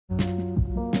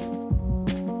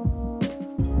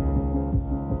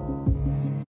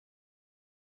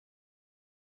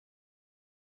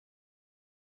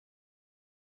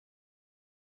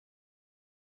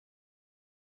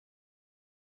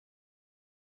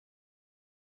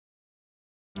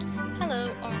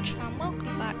Hello Orange fan,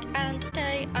 welcome back, and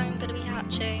today I'm going to be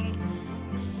hatching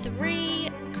 3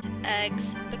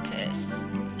 eggs because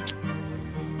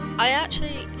I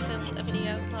actually filmed a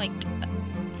video like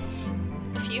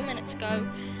a few minutes ago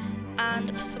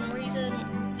and for some reason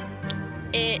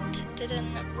it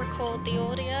didn't record the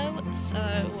audio, so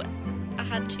I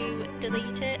had to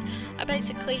delete it. I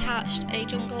basically hatched a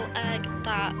jungle egg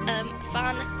that a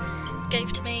fan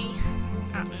gave to me,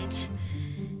 and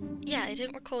yeah, I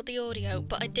didn't record the audio,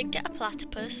 but I did get a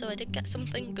platypus, so I did get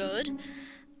something good.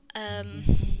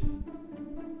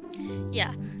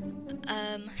 Yeah.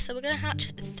 So we're gonna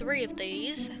hatch 3 of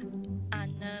these,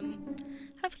 and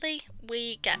hopefully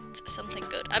we get something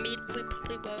good. I mean, we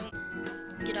probably won't,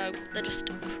 you know, they're just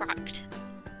cracked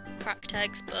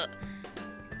eggs, but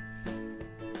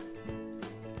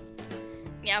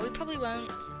yeah, we probably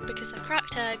won't because they're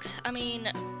cracked eggs. I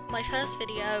mean, my first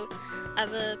video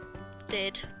ever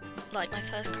did, like my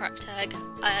first cracked egg,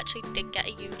 I actually did get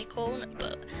a unicorn,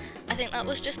 but I think that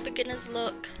was just beginner's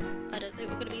luck. I don't think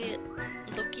we're going to be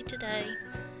lucky today,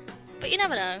 but you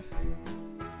never know.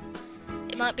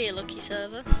 It might be a lucky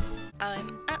server.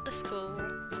 I'm at the school,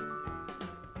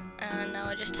 and now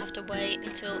I just have to wait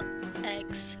until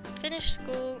eggs finish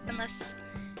school, unless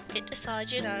it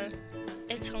decides, you know,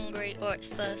 it's hungry or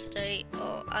it's thirsty,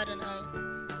 or I don't know.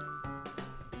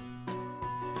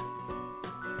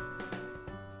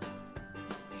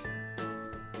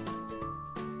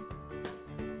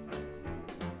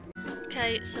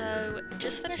 Okay, so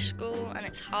just finished school and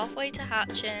it's halfway to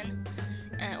hatching,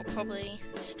 and it'll probably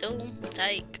still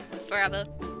take forever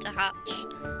to hatch,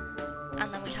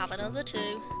 and then we have another 2,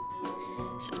 so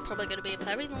it's probably going to be a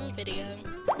very long video.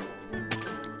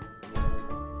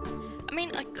 I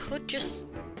mean, I could just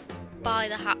buy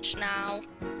the hatch now,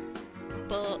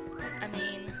 but I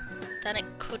mean, then it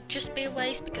could just be a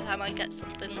waste because I might get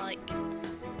something like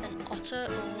an otter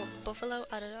or buffalo,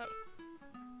 I don't know.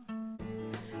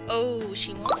 Oh,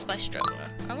 she wants my stroller.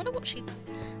 I wonder what she...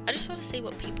 I just want to see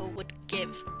what people would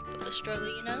give for the stroller,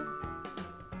 you know?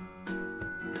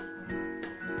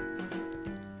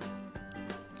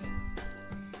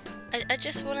 I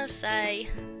just want to say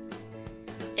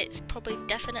it's probably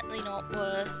definitely not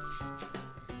worth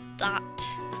that.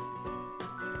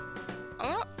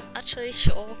 I'm not actually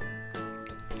sure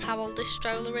how old this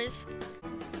stroller is.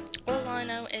 All I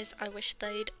know is I wish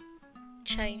they'd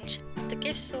change the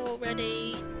gifts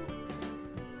already.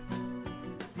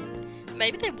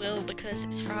 Maybe they will because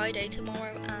it's Friday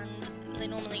tomorrow and they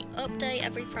normally update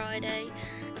every Friday,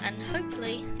 and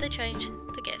hopefully they change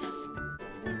the gifts.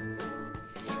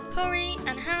 Hurry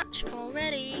and hatch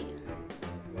already.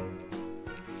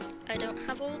 I don't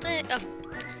have all day. Oh,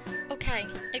 okay.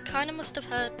 It kind of must have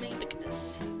heard me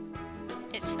because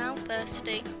it's now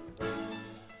thirsty.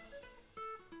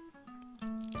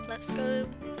 Let's go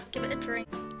give it a drink.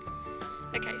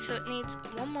 Okay, so it needs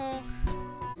 1 more.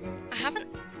 I haven't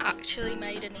actually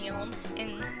made a neon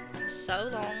in so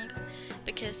long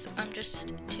because I'm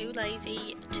just too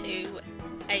lazy to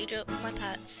age up my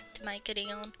pets to make a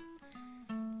neon.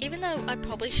 Even though I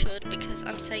probably should because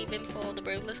I'm saving for the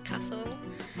ruler's castle.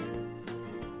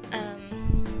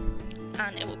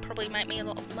 And it will probably make me a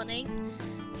lot of money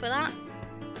for that.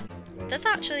 There's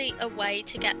actually a way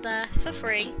to get there for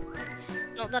free.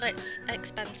 Not that it's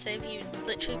expensive, you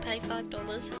literally pay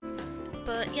 $5.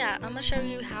 But yeah, I'm gonna show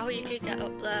you how you can get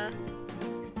up there.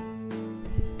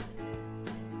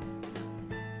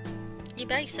 You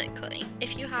basically,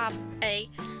 if you have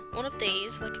one of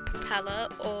these, like a propeller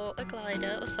or a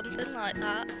glider or something like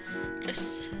that,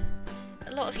 just,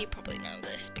 a lot of you probably know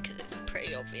this because it's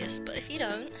pretty obvious, but if you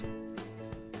don't,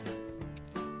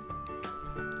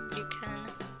 you can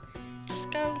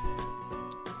just go.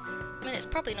 I mean, it's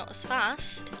probably not as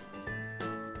fast,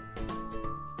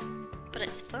 but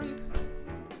it's fun,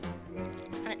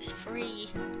 and it's free.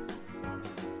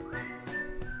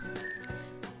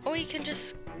 Or you can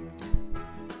just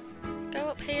go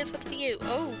up here for the view.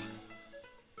 Oh!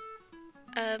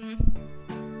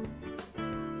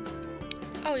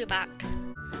 Oh, you're back.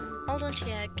 Hold on to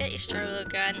your egg, get your stroller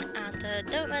again, and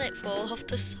don't let it fall off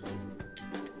the side.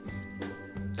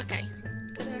 Okay,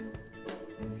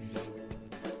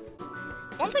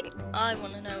 one thing I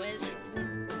want to know is,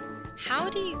 how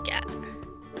do you get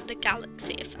the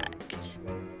galaxy effect?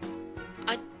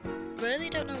 I really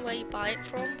don't know where you buy it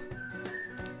from.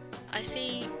 I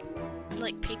see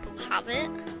like people have it.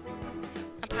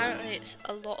 Apparently it's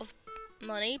a lot of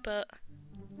money, but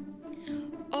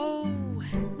oh,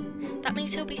 that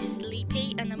means he'll be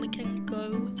sleepy, and then we can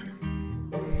go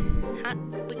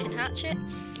we can hatch it,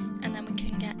 and then we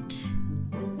can get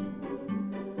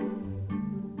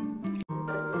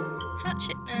hatch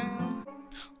it now.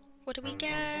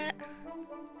 get?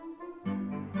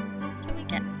 What do we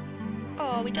get?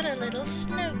 Oh, we got a little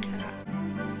snow cat.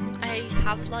 I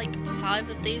have like 5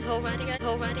 of these already,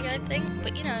 I think,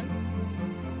 but you know.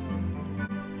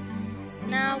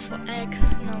 Now for egg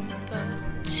number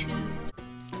 2.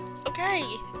 Okay,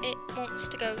 it wants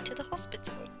to go to the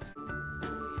hospital.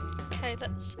 Okay,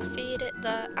 let's feed it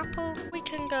the apple. We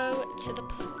can go to the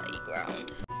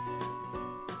playground.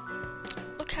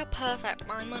 Look how perfect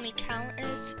my money count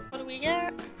is. What do we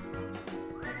get?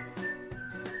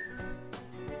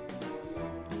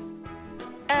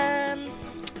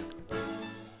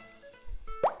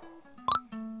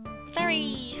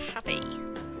 Very happy.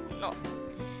 Not.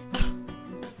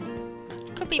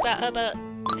 Could be better, but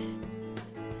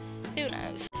who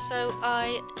knows. So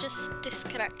I just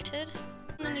disconnected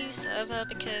the new server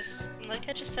because, like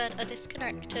I just said, I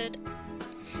disconnected.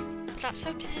 But that's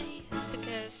okay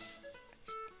because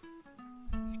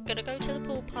I'm gonna go to the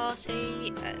pool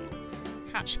party and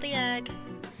hatch the egg.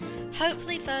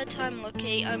 Hopefully 3rd time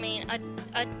lucky. I mean,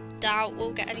 I doubt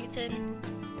we'll get anything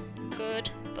good,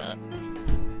 but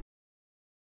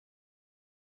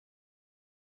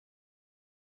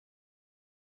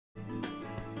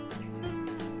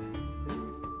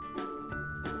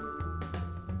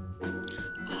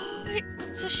oh,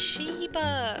 it's a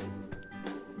Shiba.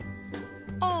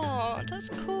 Oh, that's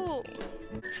cool.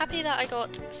 Happy that I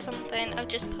got something. I've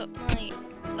just put my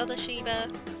other Shiba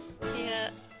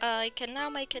here. I can now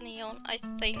make a neon, I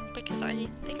think, because I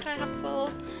think I have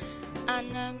 4.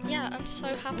 And yeah, I'm so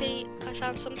happy I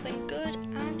found something good.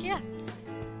 And yeah,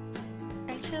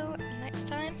 until next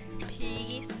time,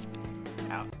 peace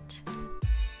out.